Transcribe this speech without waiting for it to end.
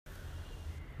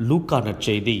லூக்கா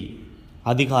நற்செய்தி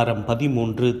அதிகாரம்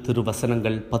 13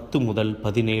 திருவசனங்கள் 10 முதல்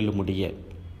 17 முடிய.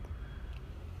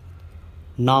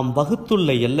 நாம்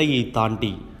வகுத்துள்ள எல்லையை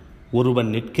தாண்டி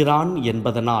ஒருவன் நிற்கிறான்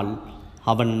என்பதனால்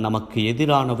அவன் நமக்கு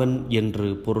எதிரானவன் என்று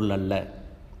பொருள் அல்ல.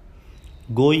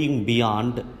 Going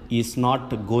beyond is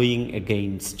not going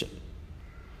against.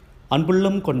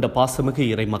 அன்புள்ளம் கொண்ட பாசமிகு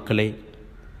இறைமக்களே,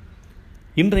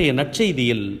 இன்றைய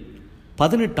நற்செய்தியில்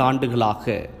 18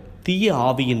 ஆண்டுகளாக தீய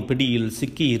ஆவியின் பிடியில்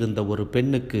சிக்கியிருந்த ஒரு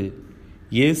பெண்ணுக்கு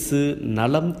இயேசு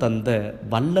நலம் தந்த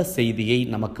வல்ல செய்தியை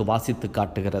நமக்கு வாசித்து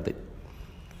காட்டுகிறது.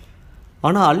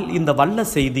 ஆனால் இந்த வல்ல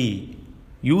செய்தி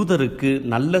யூதருக்கு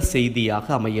நல்ல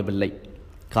செய்தியாக அமையவில்லை.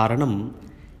 காரணம்,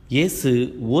 இயேசு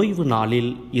ஓய்வு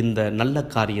நாளில் இந்த நல்ல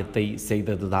காரியத்தை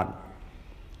செய்ததுதான்.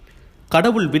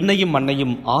 கடவுள் விண்ணையும்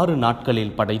மண்ணையும் 6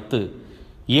 நாட்களில் படைத்து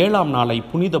 7ஆம் நாளை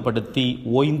புனிதப்படுத்தி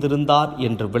ஓய்ந்திருந்தார்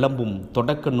என்று விளம்பும்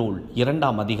தொடக்க நூல்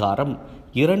 2ஆம் அதிகாரம்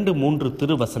 2-3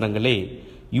 திருவசனங்களே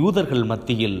யூதர்கள்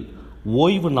மத்தியில்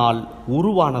ஓய்வு நாள்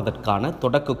உருவானதற்கான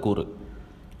தொடக்கக்கூறு.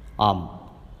 ஆம்,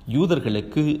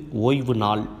 யூதர்களுக்கு ஓய்வு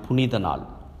நாள் புனித நாள்.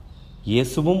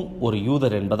 இயேசுவும் ஒரு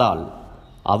யூதர் என்பதால்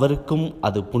அவருக்கும்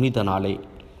அது புனித நாளே.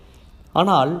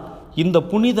 ஆனால் இந்த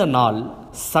புனித நாள்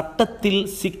சட்டத்தில்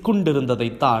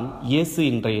சிக்குண்டிருந்ததைத்தான் இயேசு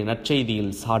இன்றைய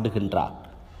நற்செய்தியில் சாடுகின்றார்.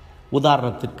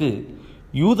 உதாரணத்திற்கு,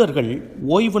 யூதர்கள்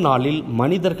ஓய்வு நாளில்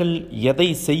மனிதர்கள் எதை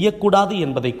செய்யக்கூடாது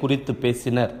என்பதை குறித்து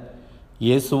பேசினர்.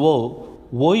 இயேசுவோ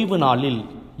ஓய்வு நாளில்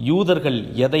யூதர்கள்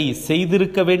எதை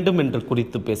செய்திருக்க வேண்டும் என்று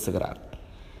குறித்து பேசுகிறார்.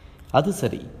 அது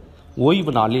சரி,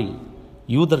 ஓய்வு நாளில்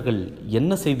யூதர்கள்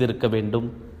என்ன செய்திருக்க வேண்டும்?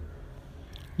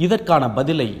 இதற்கான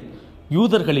பதிலை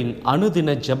யூதர்களின்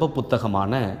அனுதின ஜெப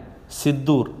புத்தகமான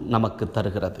சித்தூர் நமக்கு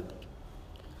தருகிறது.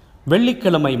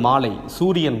 வெள்ளிக்கிழமை மாலை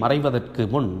சூரியன் மறைவதற்கு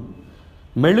முன்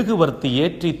மெழுகுவர்த்தி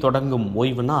ஏற்றி தொடங்கும்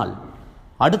ஓய்வு நாள்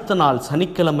அடுத்த நாள்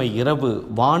சனிக்கிழமை இரவு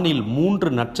வானில் 3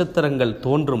 நட்சத்திரங்கள்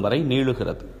தோன்றும் வரை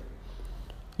நீளுகிறது.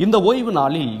 இந்த ஓய்வு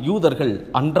நாளில் யூதர்கள்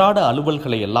அன்றாட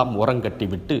அலுவல்களை எல்லாம்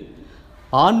ஓரங்கட்டிவிட்டு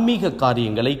ஆன்மீக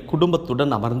காரியங்களை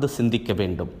குடும்பத்துடன் அமர்ந்து சிந்திக்க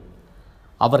வேண்டும்.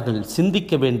 அவர்கள்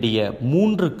சிந்திக்க வேண்டிய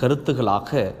 3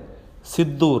 கருத்துகளாக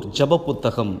சித்தூர் ஜெப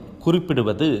புத்தகம்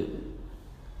குறிப்பிடுவது: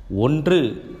 1,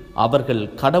 அவர்கள்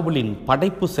கடவுளின்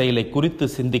படைப்பு செயலை குறித்து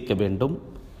சிந்திக்க வேண்டும்.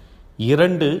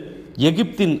 2,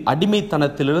 எகிப்தின்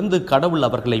அடிமைத்தனத்திலிருந்து கடவுள்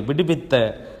அவர்களை விடுவித்த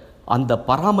அந்த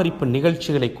பராமரிப்பு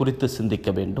நிகழ்ச்சிகளை குறித்து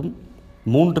சிந்திக்க வேண்டும்.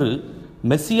 3,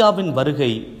 மெசியாவின்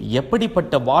வருகை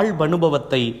எப்படிப்பட்ட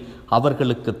வாழ்வனுபவத்தை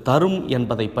அவர்களுக்கு தரும்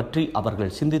என்பதை பற்றி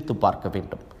அவர்கள் சிந்தித்து பார்க்க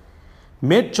வேண்டும்.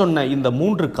 மேற்சொன்ன இந்த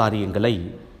 3 காரியங்களை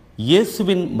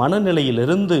இயேசுவின்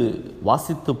மனநிலையிலிருந்து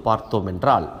வாசித்து பார்த்தோம்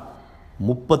என்றால்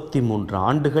 33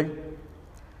 ஆண்டுகள்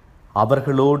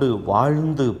அவர்களோடு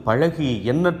வாழ்ந்து பழகி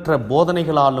எண்ணற்ற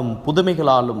போதனைகளாலும்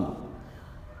புதுமைகளாலும்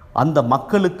அந்த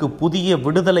மக்களுக்கு புதிய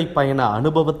விடுதலை பயண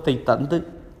அனுபவத்தை தந்து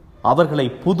அவர்களை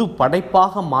புது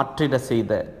படைப்பாக மாற்றிட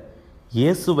செய்த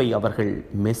இயேசுவை அவர்கள்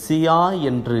மெசியா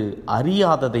என்று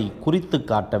அறியாததை குறித்து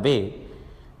காட்டவே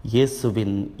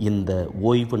இயேசுவின் இந்த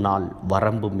ஓய்வு நாள்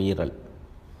வரம்பு மீறல்.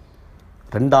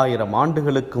 2000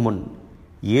 ஆண்டுகளுக்கு முன்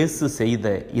இயேசு செய்த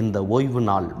இந்த ஓய்வு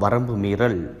நாள் வரம்பு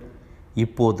மீறல்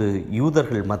இப்போது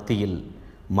யூதர்கள் மத்தியில்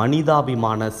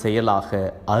மனிதாபிமான செயலாக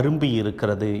அரும்பி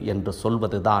இருக்கிறது என்று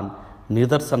சொல்வதுதான்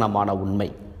நிதர்சனமான உண்மை.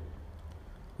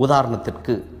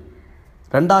 உதாரணத்திற்கு,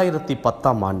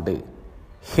 2010ஆம் ஆண்டு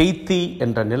ஹெய்த்தி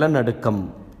என்ற நிலநடுக்கம்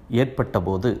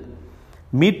ஏற்பட்டபோது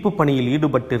மீட்பு பணியில்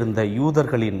ஈடுபட்டிருந்த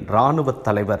யூதர்களின் இராணுவ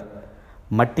தலைவர்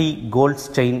மட்டி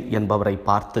கோல்ட்ஸ்டெயின் என்பவரை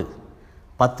பார்த்து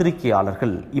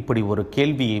பத்திரிகையாளர்கள் இப்படி ஒரு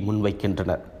கேள்வியை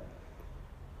முன்வைக்கின்றனர்: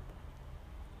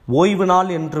 ஓய்வு நாள்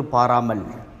என்று பாராமல்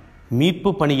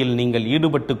மீட்பு பணியில் நீங்கள்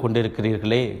ஈடுபட்டு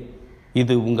கொண்டிருக்கிறீர்களே,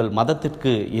 இது உங்கள்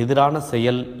மதத்திற்கு எதிரான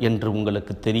செயல் என்று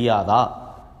உங்களுக்கு தெரியாதா?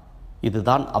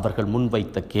 இதுதான் அவர்கள்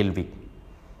முன்வைத்த கேள்வி.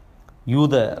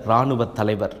 யூத இராணுவ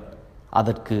தலைவர்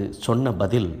அதற்கு சொன்ன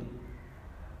பதில்: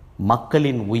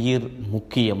 மக்களின் உயிர்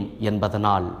முக்கியம்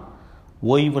என்பதனால்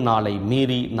ஓய்வு நாளை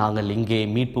மீறி நாங்கள் இங்கே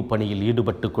மீட்பு பணியில்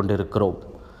ஈடுபட்டு கொண்டிருக்கிறோம்.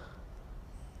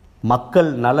 மக்கள்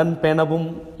நலன் பேணவும்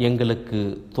எங்களுக்கு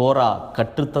தோரா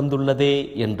கற்றுத்தந்துள்ளதே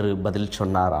என்று பதில்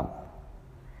சொன்னாராம்.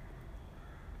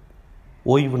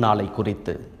 ஓய்வு நாளை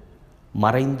குறித்து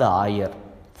மறைந்த ஆயர்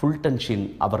ஃபுல்டன்ஷின்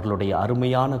அவர்களுடைய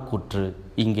அருமையான கூற்று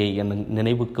இங்கே என்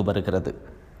நினைவுக்கு வருகிறது.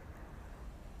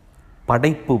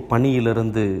 படைப்பு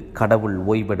பணியிலிருந்து கடவுள்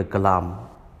ஓய்வெடுக்கலாம்,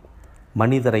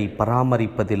 மனிதரை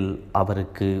பராமரிப்பதில்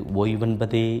அவருக்கு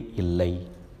ஓய்வென்பதே இல்லை.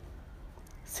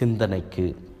 சிந்தனைக்கு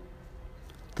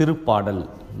திருப்பாடல்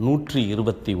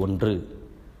 121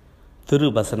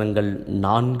 திருவசனங்கள்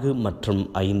 4 மற்றும்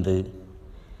 5.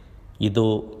 இதோ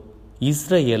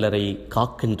இஸ்ரவேலரை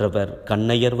காக்கின்றவர்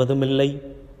கண்ணயர்வதுமில்லை,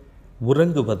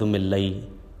 உறங்குவதுமில்லை.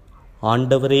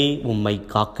 ஆண்டவரே உம்மை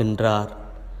காக்கின்றார்.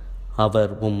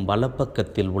 அவர் உம்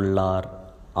வலப்பக்கத்தில்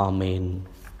உள்ளார். ஆமேன்.